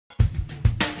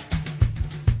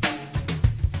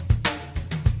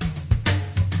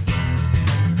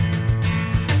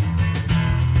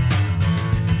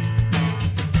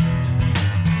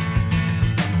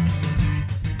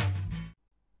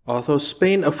Although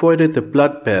Spain avoided the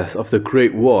bloodbath of the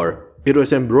Great War, it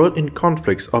was embroiled in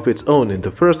conflicts of its own in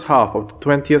the first half of the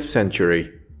 20th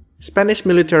century. Spanish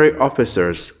military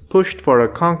officers pushed for a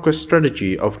conquest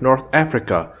strategy of North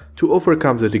Africa to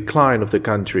overcome the decline of the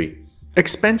country.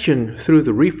 Expansion through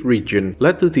the Rif region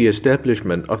led to the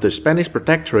establishment of the Spanish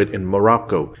Protectorate in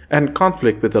Morocco and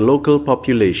conflict with the local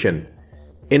population.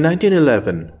 In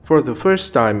 1911, for the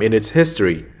first time in its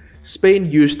history, Spain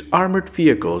used armored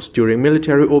vehicles during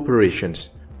military operations.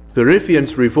 The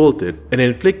Rifians revolted and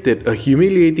inflicted a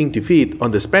humiliating defeat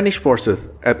on the Spanish forces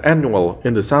at Armoured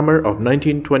in the summer of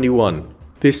 1921.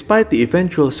 Despite the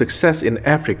eventual success in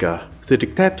Africa, the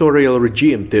dictatorial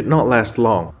regime did not last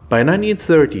long. By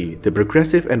 1930, the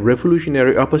progressive and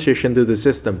revolutionary opposition to the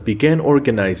system began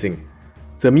organizing.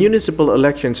 The municipal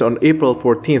elections on April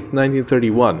 14,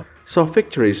 1931, saw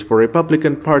victories for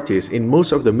Republican parties in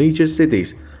most of the major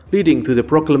cities, leading to the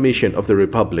proclamation of the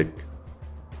Republic.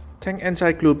 Tank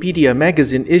Encyclopedia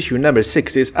Magazine issue number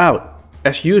 6 is out.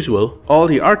 As usual, all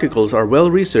the articles are well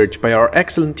researched by our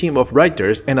excellent team of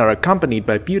writers and are accompanied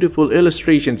by beautiful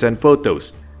illustrations and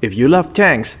photos. If you love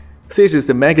tanks, this is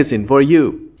the magazine for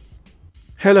you.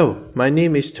 Hello, my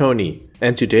name is Tony,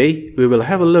 and today we will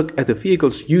have a look at the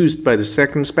vehicles used by the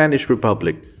Second Spanish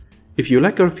Republic. If you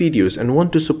like our videos and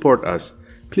want to support us,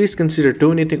 please consider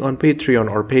donating on Patreon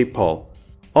or PayPal.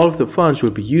 All of the funds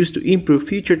will be used to improve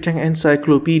future Tank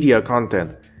Encyclopedia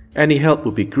content. Any help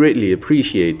will be greatly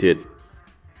appreciated.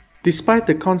 Despite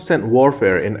the constant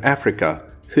warfare in Africa,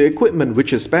 the equipment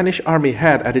which the Spanish army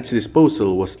had at its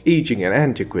disposal was aging and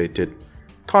antiquated.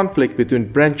 Conflict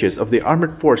between branches of the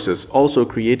armored forces also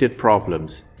created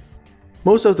problems.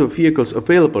 Most of the vehicles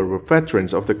available were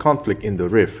veterans of the conflict in the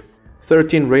Rif: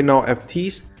 13 Renault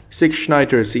FTs, 6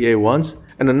 Schneider CA1s,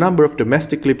 and a number of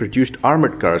domestically produced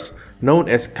armored cars known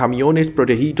as Camiones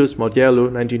Protegidos Modelo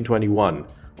 1921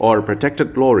 or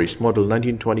Protected Lorries Model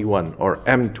 1921 or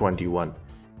M21.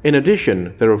 In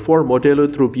addition, there were 4 Modelo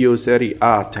Trubio Serie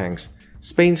A tanks,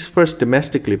 Spain's first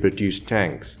domestically produced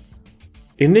tanks.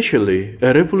 Initially,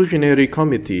 a revolutionary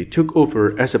committee took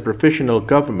over as a provisional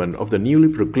government of the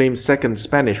newly proclaimed Second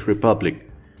Spanish Republic.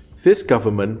 This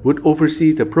government would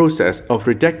oversee the process of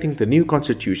redacting the new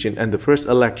constitution and the first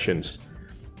elections.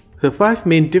 The 5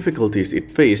 main difficulties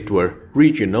it faced were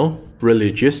regional,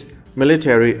 religious,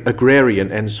 military,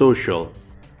 agrarian, and social.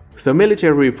 The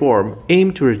military reform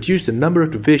aimed to reduce the number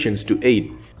of divisions to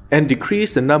 8 and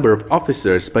decrease the number of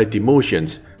officers by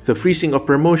demotions, the freezing of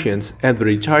promotions, and the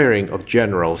retiring of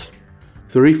generals.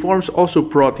 The reforms also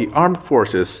brought the armed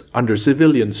forces under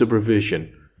civilian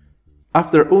supervision.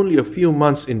 After only a few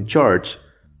months in charge,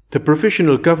 the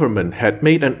provisional government had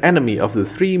made an enemy of the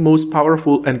 3 most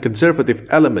powerful and conservative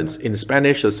elements in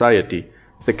Spanish society: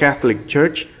 the Catholic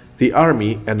Church, the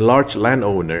army, and large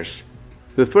landowners.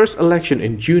 The first election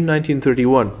in June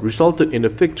 1931 resulted in a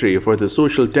victory for the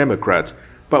Social Democrats,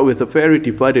 but with a very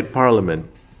divided parliament.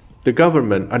 The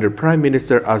government under Prime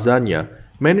Minister Azaña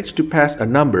managed to pass a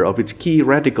number of its key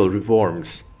radical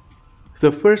reforms.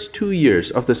 The first 2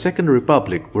 years of the Second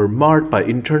Republic were marred by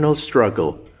internal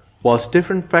struggle. Whilst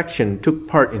different factions took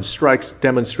part in strikes,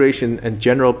 demonstrations, and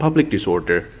general public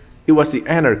disorder, it was the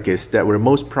anarchists that were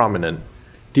most prominent,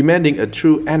 demanding a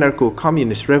true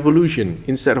anarcho-communist revolution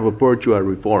instead of bourgeois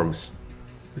reforms.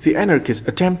 The anarchists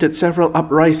attempted several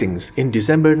uprisings in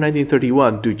December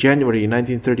 1931 to January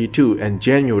 1932 and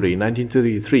January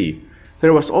 1933.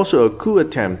 There was also a coup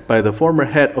attempt by the former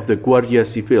head of the Guardia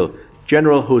Civil,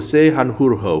 General José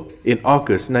Sanjurjo, in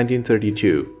August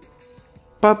 1932.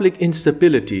 Public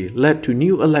instability led to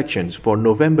new elections for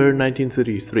November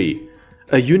 1933.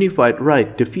 A unified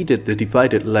right defeated the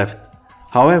divided left.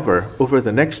 However, over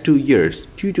the next 2 years,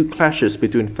 due to clashes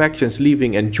between factions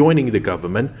leaving and joining the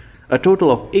government, a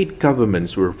total of 8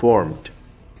 governments were formed.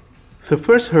 The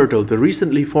first hurdle the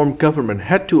recently formed government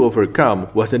had to overcome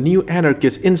was a new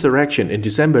anarchist insurrection in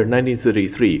December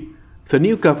 1933. The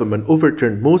new government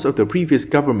overturned most of the previous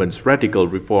government's radical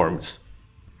reforms.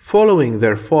 Following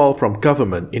their fall from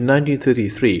government in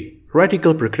 1933,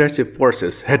 radical progressive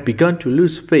forces had begun to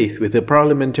lose faith with the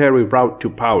parliamentary route to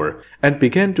power and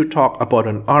began to talk about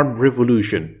an armed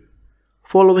revolution.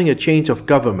 Following a change of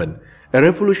government, a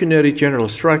revolutionary general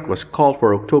strike was called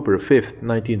for October 5,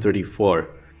 1934.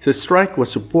 The strike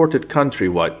was supported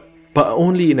countrywide, but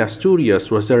only in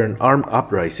Asturias was there an armed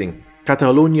uprising.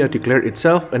 Catalonia declared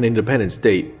itself an independent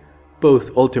state.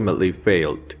 Both ultimately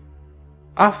failed.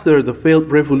 After the failed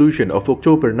revolution of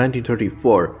October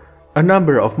 1934, a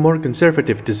number of more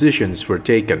conservative decisions were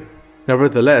taken.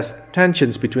 Nevertheless,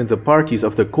 tensions between the parties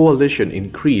of the coalition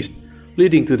increased,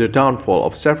 leading to the downfall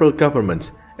of several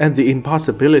governments and the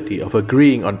impossibility of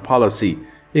agreeing on policy,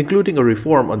 including a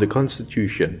reform on the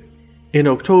constitution. In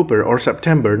October or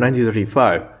September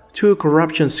 1935, two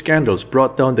corruption scandals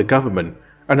brought down the government,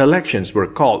 and elections were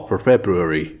called for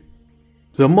February.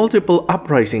 The multiple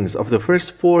uprisings of the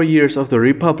first 4 years of the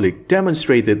Republic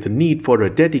demonstrated the need for a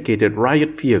dedicated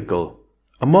riot vehicle.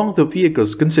 Among the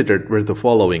vehicles considered were the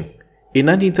following. In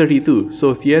 1932,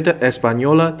 Sociedad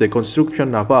Española de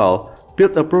Construcción Naval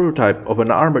built a prototype of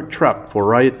an armored truck for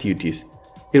riot duties.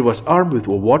 It was armed with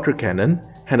a water cannon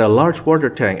and a large water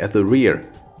tank at the rear.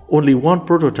 Only one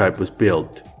prototype was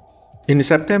built. In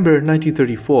September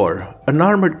 1934, an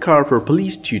armored car for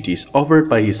police duties offered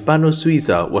by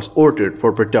Hispano-Suiza was ordered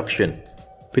for production.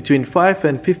 Between 5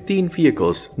 and 15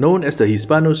 vehicles, known as the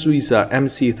Hispano-Suiza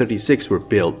MC-36, were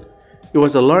built. It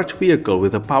was a large vehicle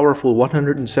with a powerful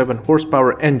 107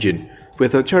 horsepower engine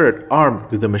with a turret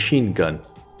armed with a machine gun.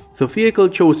 The vehicle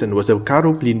chosen was the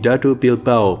Carro Blindado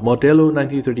Bilbao Modelo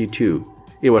 1932.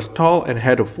 It was tall and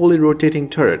had a fully rotating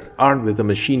turret armed with a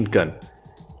machine gun.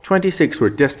 26 were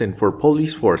destined for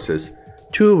police forces,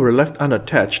 2 were left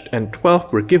unattached, and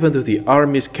 12 were given to the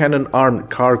Army's cannon-armed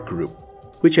car group,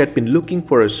 which had been looking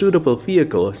for a suitable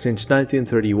vehicle since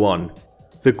 1931.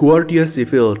 The Guardia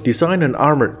Civil designed an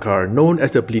armored car known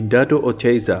as the Blindado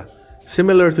Oteiza,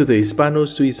 similar to the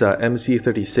Hispano-Suiza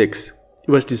MC-36. It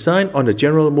was designed on the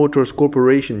General Motors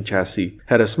Corporation chassis,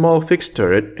 had a small fixed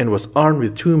turret, and was armed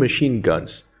with 2 machine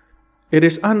guns. It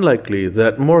is unlikely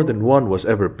that more than one was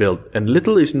ever built, and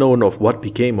little is known of what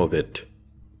became of it.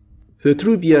 The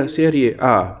Trubia Serie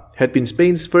A had been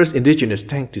Spain's first indigenous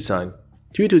tank design.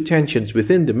 Due to tensions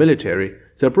within the military,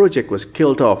 the project was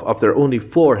killed off after only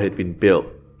 4 had been built.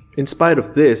 In spite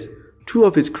of this, 2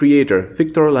 of its creators,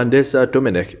 Victor Landesa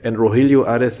Domenech and Rogelio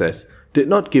Areces, did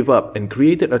not give up and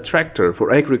created a tractor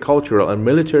for agricultural and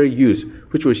military use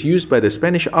which was used by the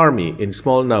Spanish army in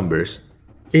small numbers.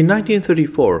 In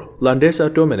 1934, Landesa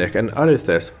Domenech and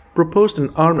Areces proposed an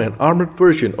armed and armored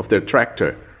version of their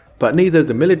tractor, but neither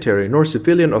the military nor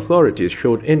civilian authorities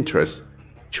showed interest.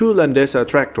 2 Landesa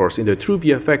tractors in the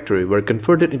Trubia factory were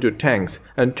converted into tanks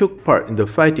and took part in the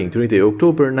fighting during the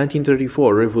October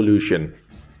 1934 revolution.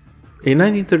 In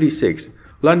 1936,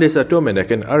 Landesa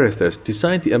Domenech and Areces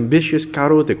designed the ambitious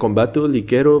Carro de Combate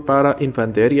Ligero para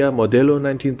Infantería Modelo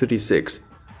 1936.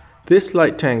 This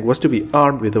light tank was to be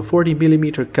armed with a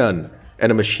 40mm gun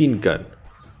and a machine gun.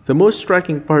 The most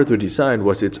striking part of the design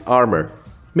was its armor,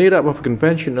 made up of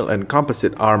conventional and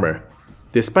composite armor.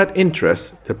 Despite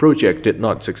interest, the project did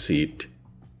not succeed.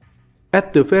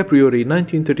 At the February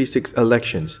 1936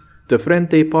 elections, the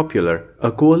Frente Popular,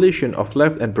 a coalition of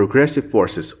left and progressive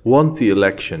forces, won the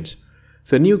elections.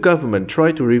 The new government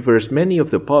tried to reverse many of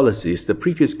the policies the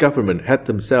previous government had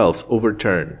themselves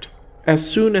overturned. As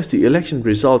soon as the election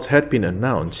results had been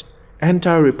announced,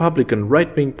 anti-republican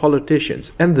right-wing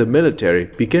politicians and the military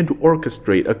began to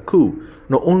orchestrate a coup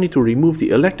not only to remove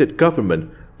the elected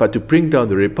government but to bring down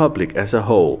the republic as a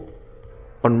whole.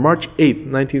 On March 8,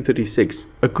 1936,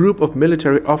 a group of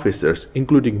military officers,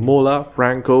 including Mola,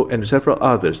 Franco, and several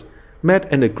others,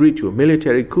 met and agreed to a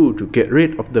military coup to get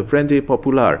rid of the Frente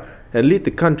Popular and lead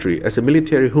the country as a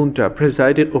military junta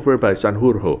presided over by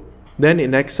Sanjurjo, then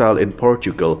in exile in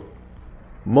Portugal.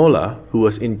 Mola, who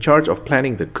was in charge of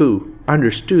planning the coup,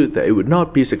 understood that it would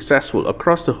not be successful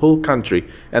across the whole country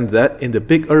and that in the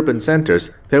big urban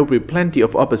centers there would be plenty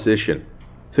of opposition.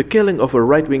 The killing of a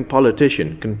right-wing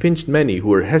politician convinced many who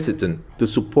were hesitant to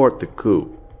support the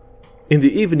coup. In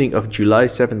the evening of July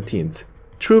 17th,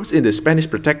 troops in the Spanish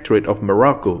Protectorate of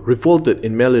Morocco revolted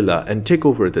in Melilla and took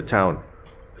over the town.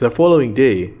 The following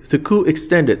day, the coup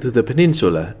extended to the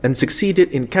peninsula and succeeded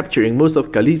in capturing most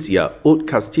of Galicia, Old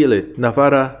Castile,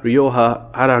 Navarra, Rioja,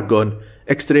 Aragon,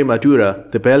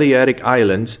 Extremadura, the Balearic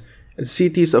Islands, and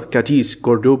cities of Cadiz,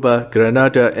 Cordoba,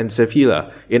 Granada, and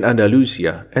Sevilla in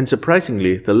Andalusia, and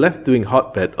surprisingly the left-wing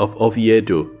hotbed of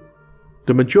Oviedo.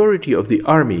 The majority of the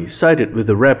army sided with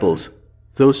the rebels.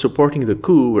 Those supporting the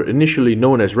coup were initially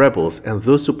known as rebels, and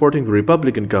those supporting the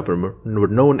Republican government were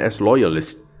known as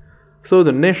loyalists, though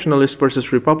the nationalist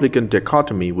versus Republican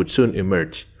dichotomy would soon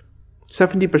emerge.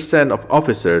 70% of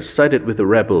officers sided with the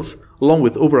rebels, along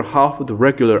with over half of the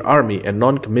regular army and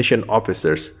non-commissioned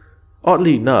officers.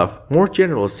 Oddly enough, more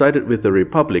generals sided with the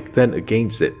Republic than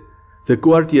against it. The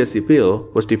Guardia Civil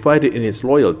was divided in its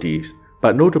loyalties,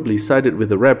 but notably sided with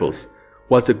the rebels,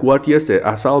 whilst the Guardias de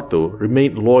Asalto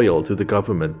remained loyal to the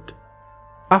government.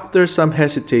 After some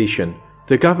hesitation,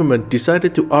 the government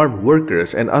decided to arm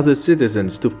workers and other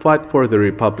citizens to fight for the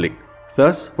Republic.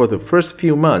 Thus, for the first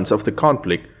few months of the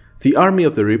conflict, the Army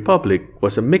of the Republic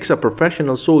was a mix of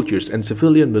professional soldiers and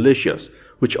civilian militias,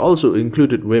 which also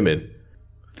included women.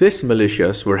 These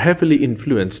militias were heavily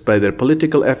influenced by their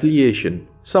political affiliation,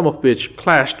 some of which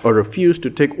clashed or refused to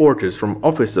take orders from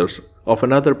officers of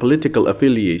another political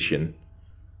affiliation.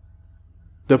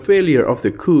 The failure of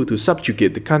the coup to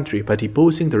subjugate the country by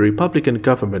deposing the Republican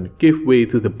government gave way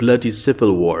to the bloody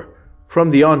civil war.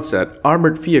 From the onset,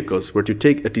 armored vehicles were to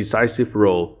take a decisive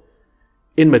role.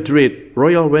 In Madrid,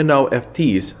 Royal Renault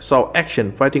FTs saw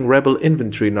action fighting rebel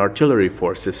infantry and artillery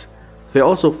forces. They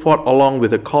also fought along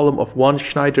with a column of 1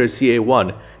 Schneider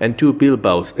CA-1 and 2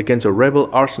 Bilbaos against a rebel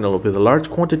arsenal with a large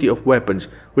quantity of weapons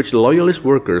which loyalist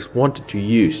workers wanted to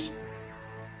use.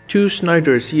 2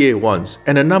 Schneider CA-1s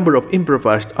and a number of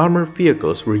improvised armored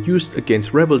vehicles were used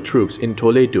against rebel troops in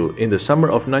Toledo in the summer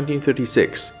of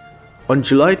 1936. On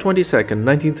July 22,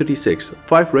 1936,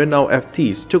 5 Renault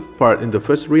FTs took part in the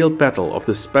first real battle of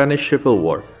the Spanish Civil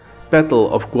War,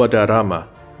 Battle of Guadarrama,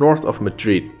 north of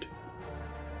Madrid.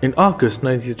 In August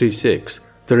 1936,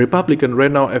 the Republican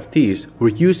Renault FTs were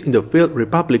used in the failed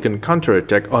Republican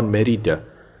counterattack on Merida.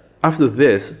 After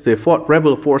this, they fought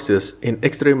rebel forces in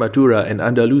Extremadura and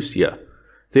Andalusia.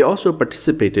 They also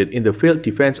participated in the failed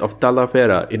defense of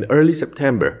Talavera in early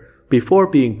September, before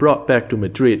being brought back to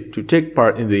Madrid to take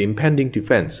part in the impending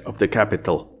defense of the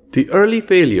capital. The early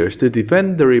failures to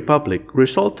defend the Republic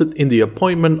resulted in the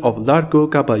appointment of Largo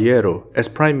Caballero as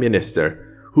Prime Minister,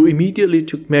 who immediately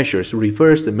took measures to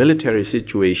reverse the military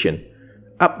situation.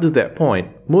 Up to that point,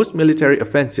 most military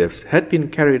offensives had been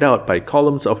carried out by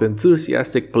columns of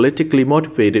enthusiastic, politically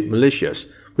motivated militias,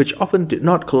 which often did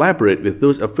not collaborate with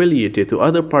those affiliated to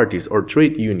other parties or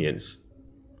trade unions.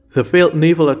 The failed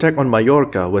naval attack on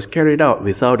Mallorca was carried out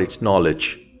without its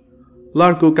knowledge.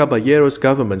 Largo Caballero's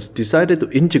governments decided to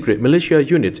integrate militia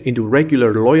units into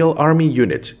regular loyal army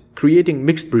units, creating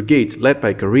mixed brigades led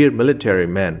by career military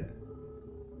men.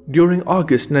 During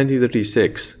August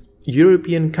 1936,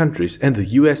 European countries and the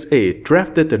USA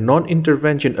drafted the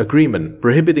Non-Intervention Agreement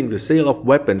prohibiting the sale of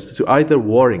weapons to either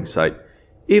warring side.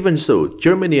 Even so,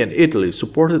 Germany and Italy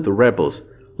supported the rebels.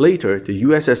 Later, the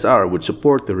USSR would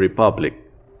support the Republic.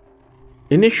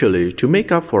 Initially, to make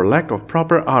up for lack of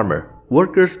proper armor,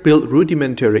 workers built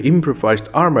rudimentary improvised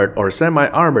armored or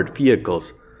semi-armored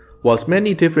vehicles. Whilst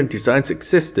many different designs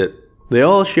existed, they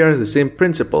all share the same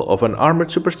principle of an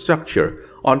armored superstructure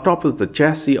on top of the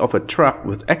chassis of a truck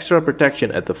with extra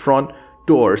protection at the front,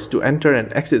 doors to enter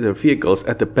and exit the vehicles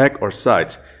at the back or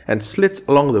sides, and slits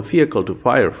along the vehicle to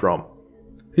fire from.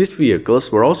 These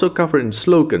vehicles were also covered in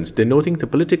slogans denoting the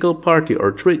political party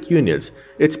or trade unions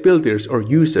its builders or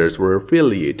users were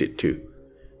affiliated to.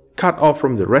 Cut off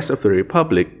from the rest of the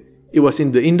Republic, it was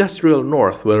in the industrial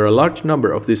north where a large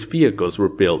number of these vehicles were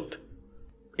built.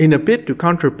 In a bid to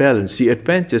counterbalance the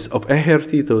advances of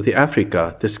Ejército de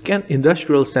África, the scant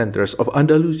industrial centers of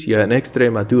Andalusia and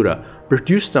Extremadura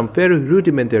produced some very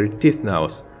rudimentary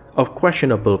tithnaus of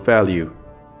questionable value.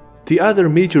 The other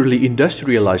majorly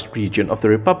industrialized region of the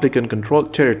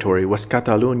Republican-controlled territory was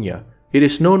Catalonia. It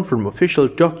is known from official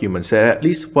documents that at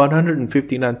least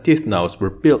 159 tithnaus were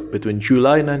built between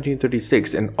July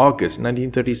 1936 and August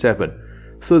 1937,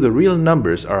 though the real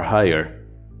numbers are higher.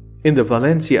 In the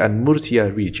Valencia and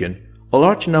Murcia region, a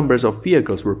large number of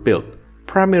vehicles were built,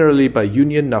 primarily by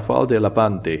Union Naval de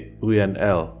Levante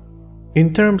 (UNL).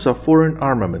 In terms of foreign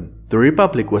armament, the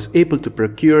Republic was able to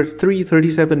procure 3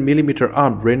 37mm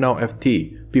armed Renault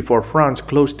FT before France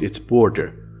closed its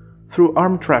border. Through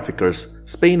armed traffickers,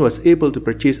 Spain was able to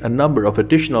purchase a number of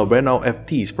additional Renault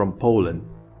FTs from Poland.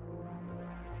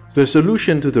 The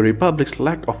solution to the Republic's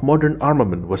lack of modern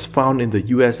armament was found in the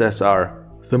USSR.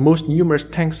 The most numerous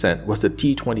tank sent was the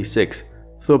T-26.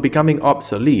 Though becoming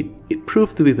obsolete, it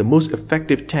proved to be the most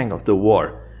effective tank of the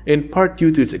war, in part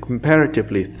due to its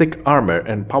comparatively thick armor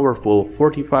and powerful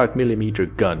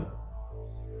 45mm gun.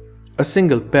 A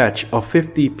single batch of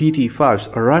 50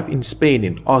 PT-5s arrived in Spain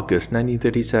in August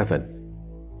 1937.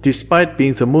 Despite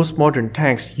being the most modern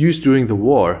tanks used during the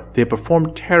war, they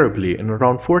performed terribly and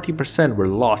around 40% were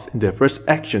lost in their first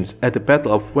actions at the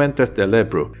Battle of Fuentes del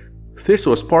Ebro. This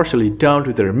was partially down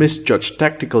to their misjudged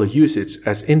tactical usage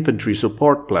as infantry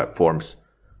support platforms.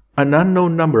 An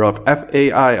unknown number of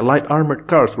FAI light armored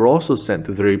cars were also sent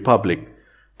to the Republic.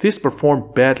 These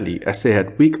performed badly as they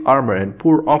had weak armor and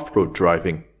poor off-road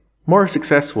driving. More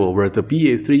successful were the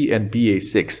BA-3 and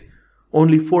BA-6.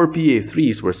 Only 4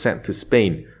 BA-3s were sent to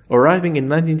Spain, arriving in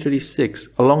 1936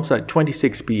 alongside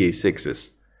 26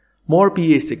 BA-6s. More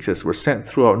BA-6s were sent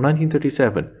throughout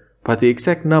 1937, but the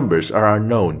exact numbers are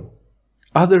unknown.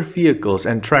 Other vehicles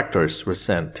and tractors were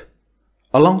sent.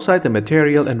 Alongside the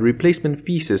material and replacement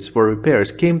pieces for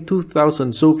repairs came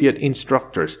 2,000 Soviet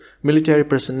instructors, military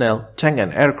personnel, tank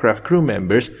and aircraft crew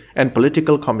members, and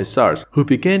political commissars who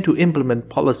began to implement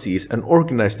policies and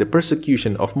organize the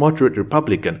persecution of moderate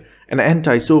Republican and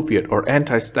anti-Soviet or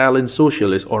anti-Stalin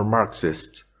socialists or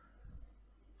Marxists.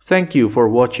 Thank you for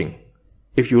watching.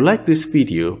 If you like this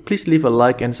video, please leave a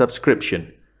like and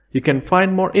subscription. You can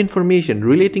find more information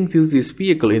relating to this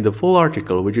vehicle in the full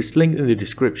article, which is linked in the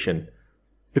description.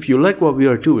 If you like what we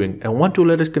are doing and want to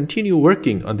let us continue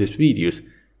working on these videos,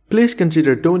 please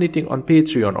consider donating on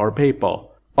Patreon or PayPal.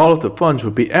 All of the funds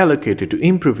will be allocated to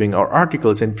improving our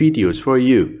articles and videos for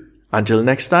you. Until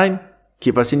next time,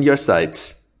 keep us in your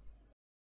sights.